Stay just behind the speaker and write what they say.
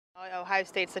Ohio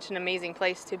State's such an amazing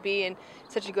place to be in,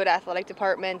 such a good athletic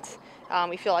department.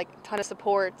 We feel like a ton of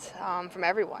support from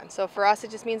everyone. So for us,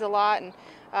 it just means a lot. And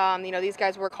these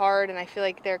guys work hard, and I feel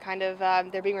like they're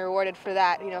they're being rewarded for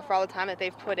that. For all the time that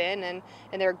they've put in, and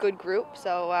they're a good group.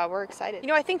 So we're excited.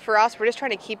 I think for us, we're just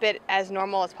trying to keep it as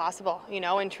normal as possible.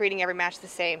 And treating every match the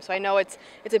same. So I know it's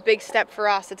a big step for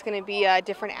us. It's going to be a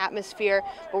different atmosphere,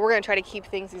 but we're going to try to keep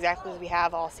things exactly as we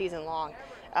have all season long.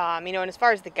 And as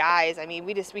far as the guys,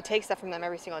 we take stuff from them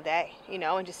every single day,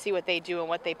 and just see what they do and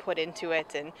what they put into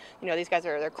it. And, these guys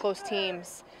they're close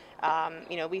teams.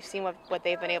 We've seen what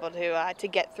they've been able to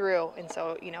get through, and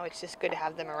so, it's just good to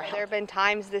have them around. There have been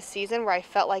times this season where I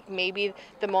felt like maybe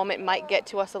the moment might get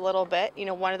to us a little bit.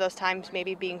 One of those times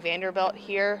maybe being Vanderbilt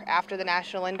here after the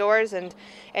national indoors, and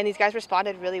these guys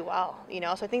responded really well,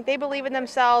 so I think they believe in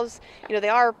themselves. They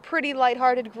are a pretty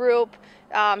lighthearted group,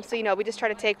 so, we just try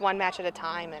to take one match at a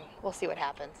time, and we'll see what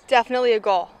happens. Definitely a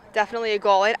goal. Definitely a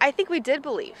goal. And I think we did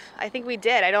believe. I think we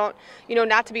did. I don't,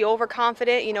 not to be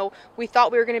overconfident. We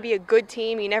thought we were going to be a good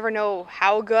team. You never know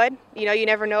how good. You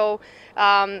never know,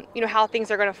 how things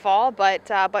are going to fall. But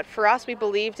for us, we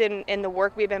believed in the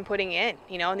work we've been putting in.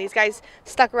 And these guys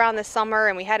stuck around this summer,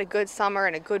 and we had a good summer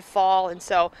and a good fall. And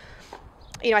so,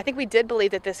 I think we did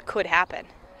believe that this could happen.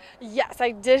 Yes, I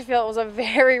did feel it was a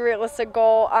very realistic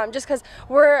goal, just because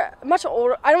we're much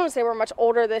older. I don't want to say we're much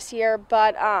older this year,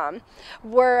 but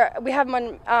we have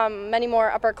many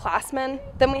more upperclassmen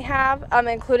than we have,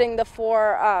 including the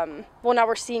four. Now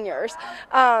we're seniors,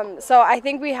 so I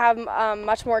think we have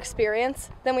much more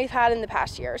experience than we've had in the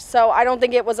past years. So I don't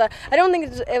think it was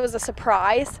a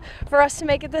surprise for us to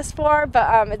make it this far,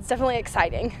 but it's definitely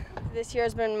exciting. This year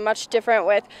has been much different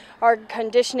with our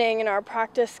conditioning and our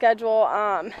practice schedule,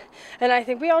 and I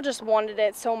think we all just wanted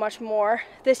it so much more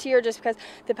this year, just because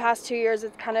the past 2 years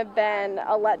it's kind of been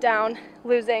a letdown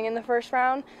losing in the first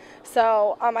round.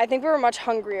 So I think we were much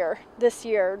hungrier this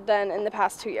year than in the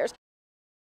past 2 years.